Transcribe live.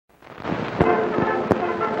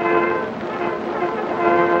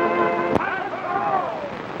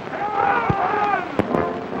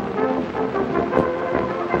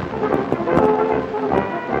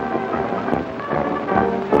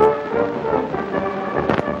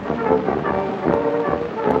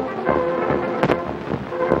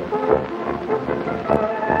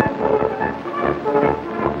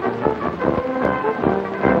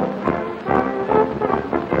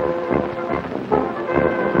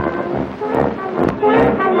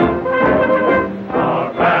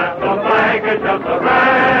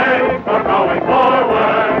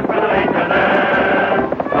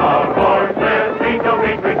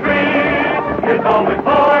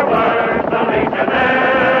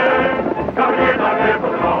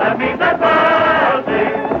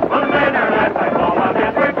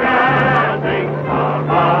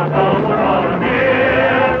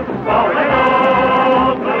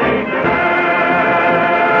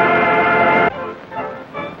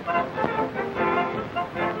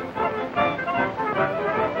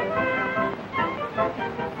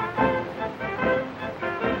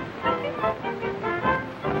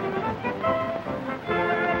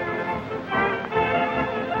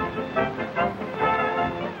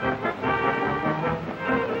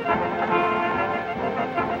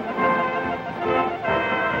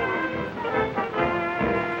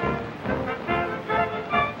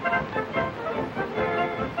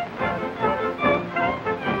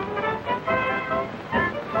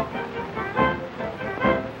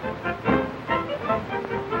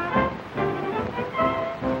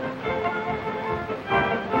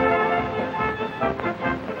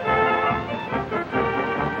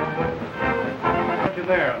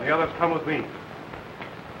there, and the others come with me.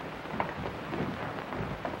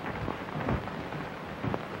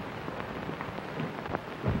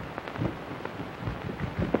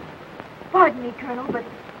 Pardon me, Colonel, but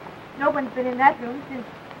no one's been in that room since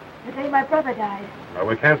the day my brother died. Well,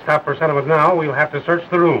 we can't stop for sentiment now. We'll have to search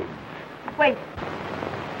the room. Wait.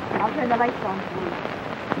 I'll turn the lights on for you.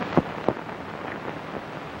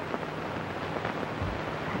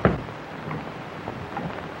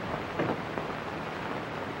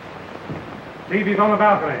 See if he's on the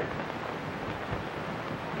balcony.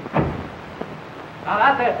 Now,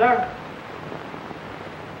 that's it, sir.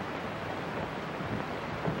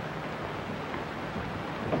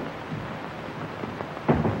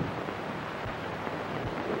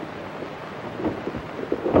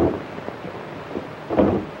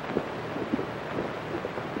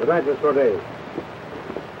 Good night, Miss Corday.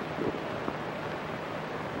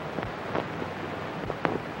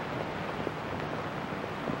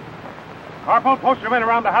 Corporal, post your men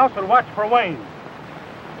around the house and watch for Wayne.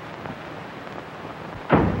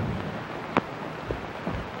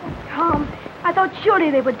 Tom, I thought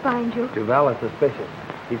surely they would find you. Duval is suspicious.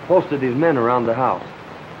 He's posted his men around the house.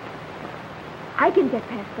 I can get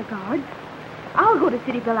past the guards. I'll go to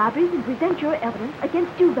City Abbey's and present your evidence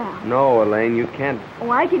against Duval. No, Elaine, you can't. Oh,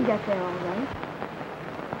 I can get there all right.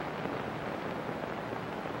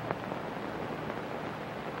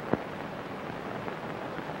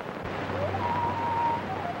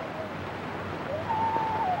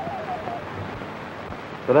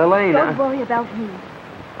 But Elaine, Don't worry about me.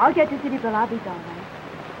 I'll get to City Abbey's all right.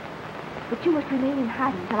 But you must remain in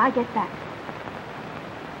hiding till I get back.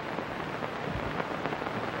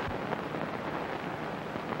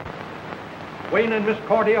 Wayne and Miss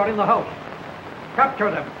Corday are in the house. Capture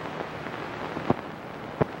them.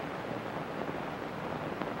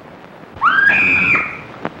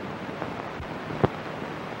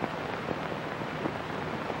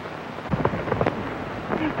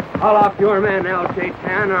 Call off your men, El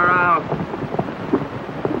Shaitan, or I'll...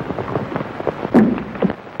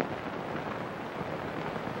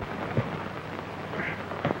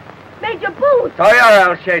 Major Booth! So you're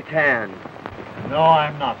El Shaitan. No,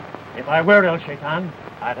 I'm not. If I were El Shaitan,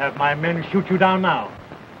 I'd have my men shoot you down now.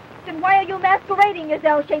 Then why are you masquerading as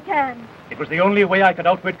El Shaitan? It was the only way I could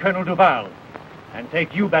outwit Colonel Duval and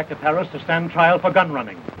take you back to Paris to stand trial for gun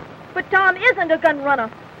running. But Tom isn't a gun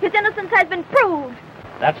runner. His innocence has been proved.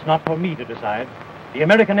 That's not for me to decide. The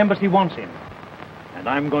American embassy wants him, and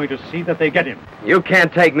I'm going to see that they get him. You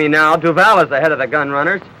can't take me now. Duval is the head of the gun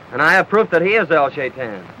runners, and I have proof that he is El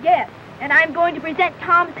Shaitan. Yes, and I'm going to present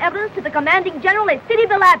Tom's evidence to the commanding general at City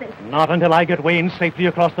Abbey. Not until I get Wayne safely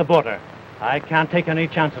across the border. I can't take any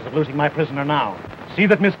chances of losing my prisoner now. See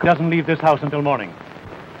that Miss doesn't leave this house until morning.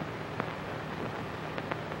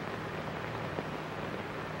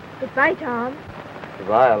 Goodbye, Tom.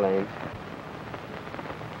 Goodbye, Elaine.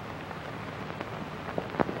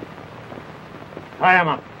 Tie him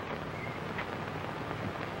up.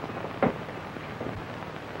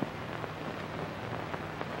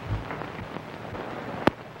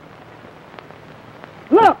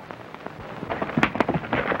 Look!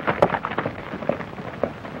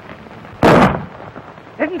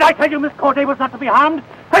 Didn't I tell you Miss Corday was not to be harmed?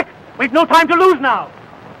 Quick! We've no time to lose now!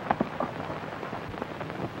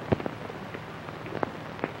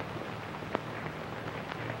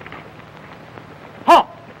 Halt!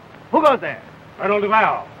 Who goes there? Colonel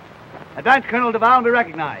Duval. Advance, Colonel Duval, and be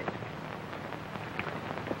recognized.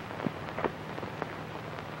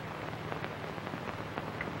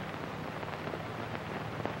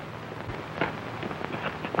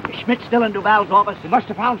 Schmidt's still in Duval's office. He must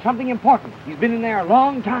have found something important. He's been in there a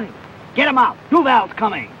long time. Get him out. Duval's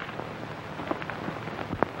coming.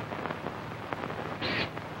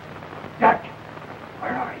 Jack,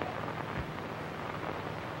 where are you?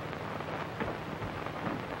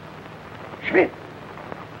 Schmidt.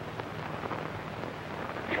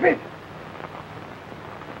 Schmidt.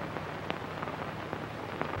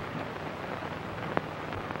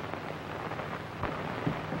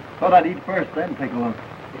 Thought I'd eat first, then take a look.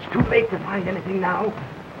 It's too late to find anything now.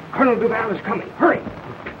 Colonel Duval is coming. Hurry.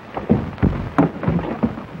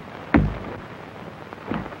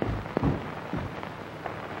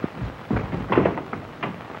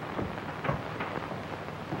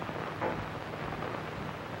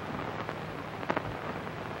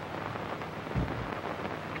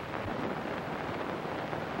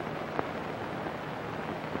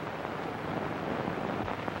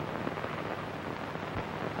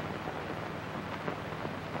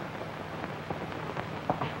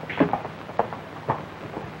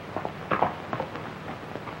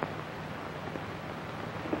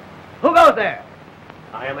 Who goes there?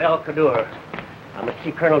 I am El Cadur. I must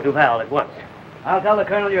see Colonel Duval at once. I'll tell the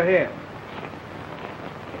colonel you're here.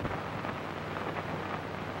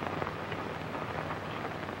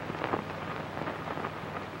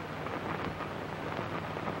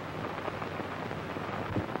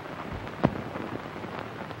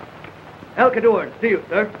 El Cadur, see you,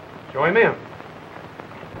 sir. Show him in.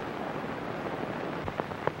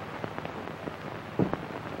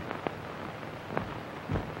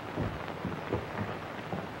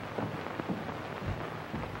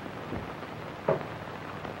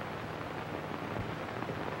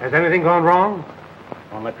 Has anything gone wrong?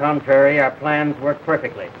 On the contrary, our plans work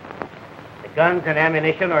perfectly. The guns and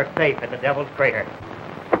ammunition are safe in the Devil's Crater.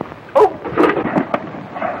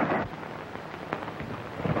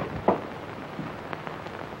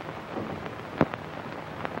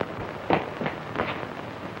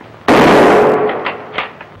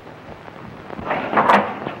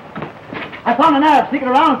 I found an Arab sneaking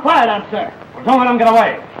around and fired on, sir. Well, don't let him get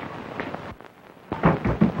away.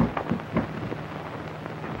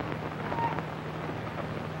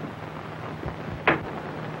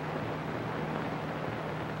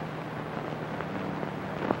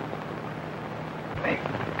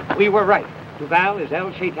 We were right. Duval is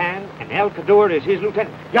El Shaitan, and El Cadur is his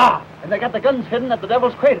lieutenant. Yeah, and they got the guns hidden at the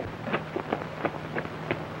Devil's Crater.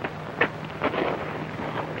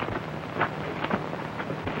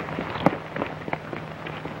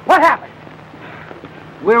 What happened?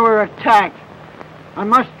 We were attacked. I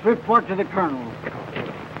must report to the colonel.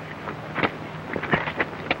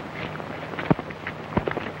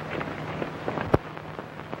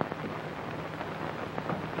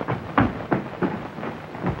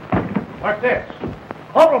 What's this?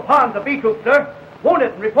 Corporal Pond, the B troop, sir.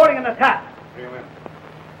 Wounded and reporting an attack. Bring him in.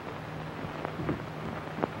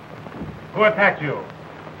 Who attacked you?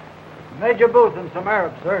 Major Booth and some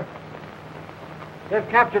Arabs, sir. They've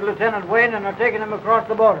captured Lieutenant Wayne and are taking him across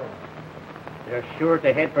the border. They're sure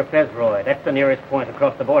to head for Fezroy. That's the nearest point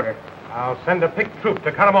across the border. I'll send a picked troop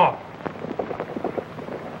to cut him off.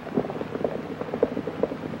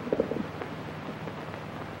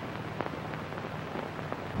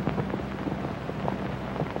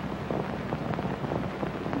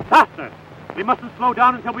 Faster! We mustn't slow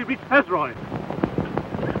down until we reach Fezroy.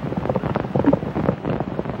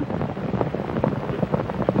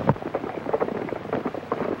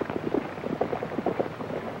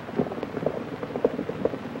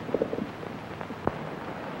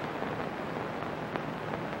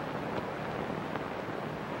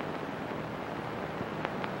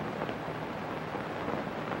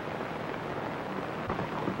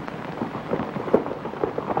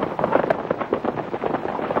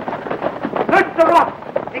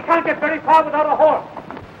 Can't get very far without a horse.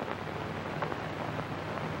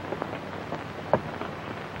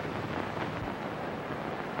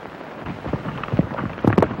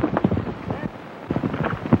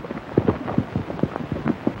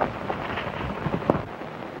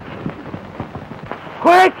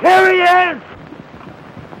 Quick, here he is!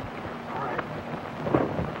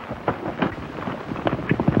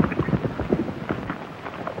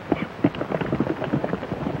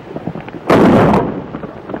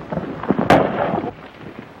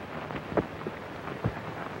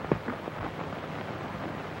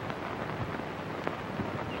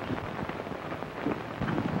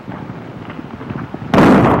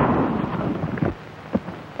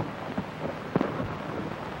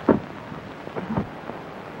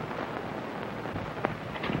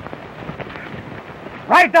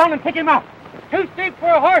 Ride down and pick him up. Too steep for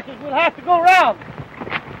our horses. We'll have to go round.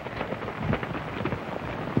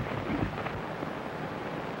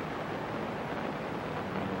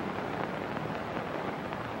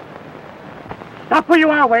 Stop where you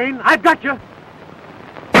are, Wayne. I've got you.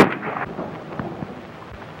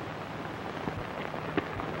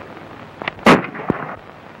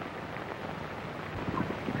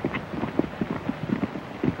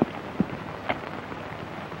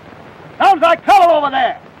 Sounds like trouble over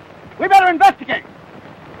there. We better investigate.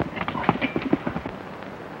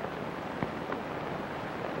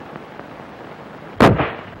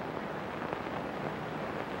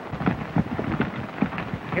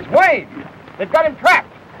 It's Wayne. They've got him trapped.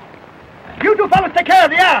 You two fellas take care of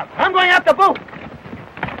the Arab. I'm going after Booth.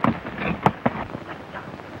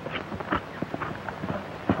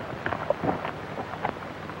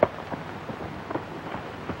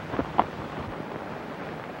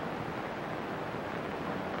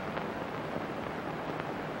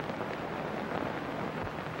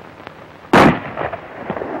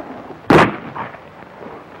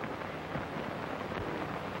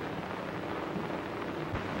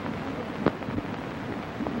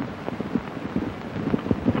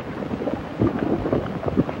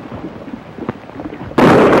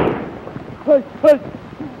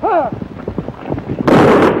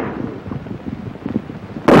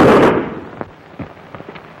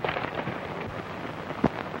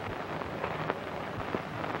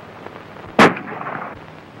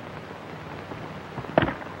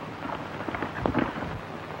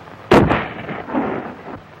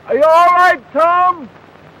 right, Tom?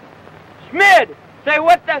 Schmid, say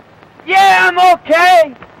what the... Yeah, I'm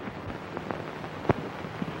okay.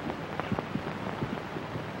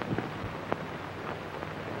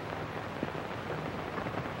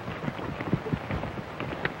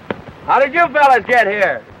 How did you fellas get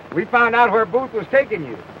here? We found out where Booth was taking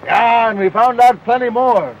you. Yeah, and we found out plenty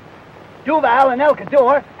more. Duval and El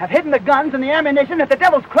Cador have hidden the guns and the ammunition at the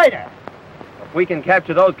Devil's Crater. If we can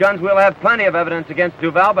capture those guns, we'll have plenty of evidence against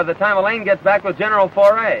Duval by the time Elaine gets back with General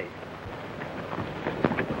Foray.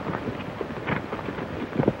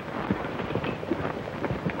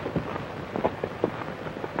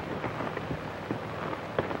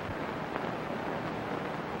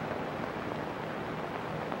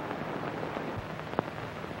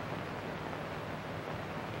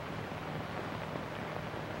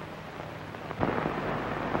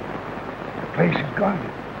 Place is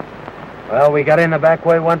guarded. Well, we got in the back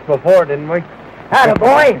way once before, didn't we? Atta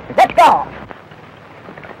boy, let's go.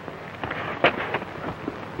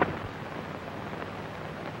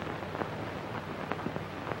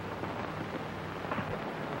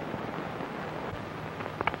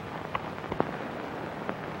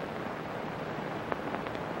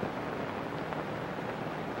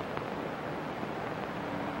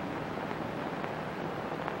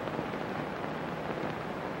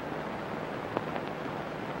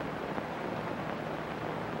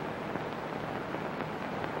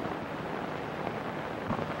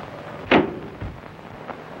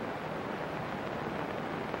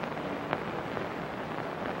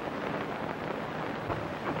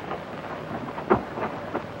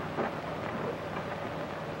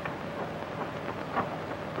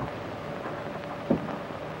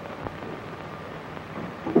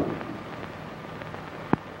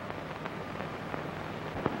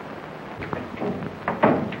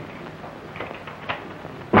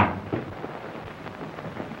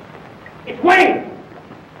 It's Wayne!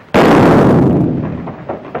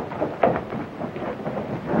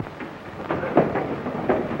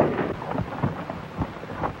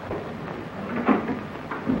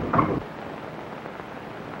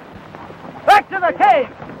 Back to the cave.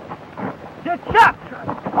 Get shot.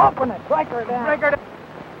 Open it. Break her down. Break her down.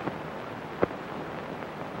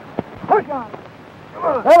 Push on. Come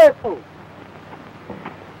on. Let it move.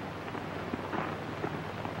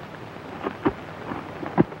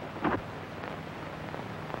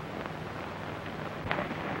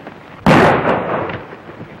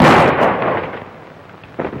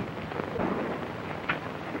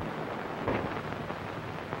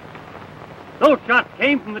 Those shots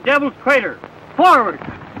came from the Devil's Crater. Forward!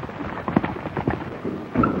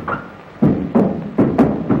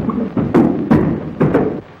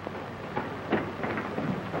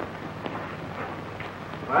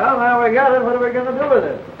 Well, now we got it. What are we going to do with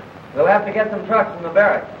it? We'll have to get some trucks from the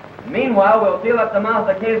barracks. Meanwhile, we'll seal up the mouth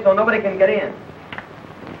of the cave so nobody can get in.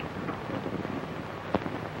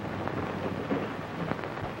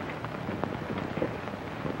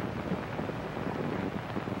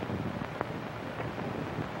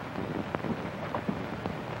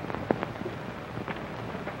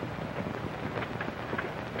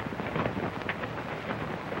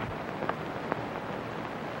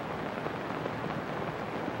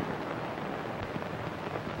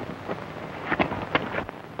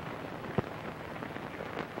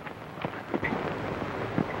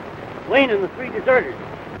 Wayne and the three deserters.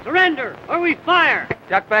 Surrender, or we fire!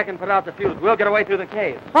 Duck back and put out the fuse. We'll get away through the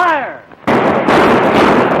cave. Fire!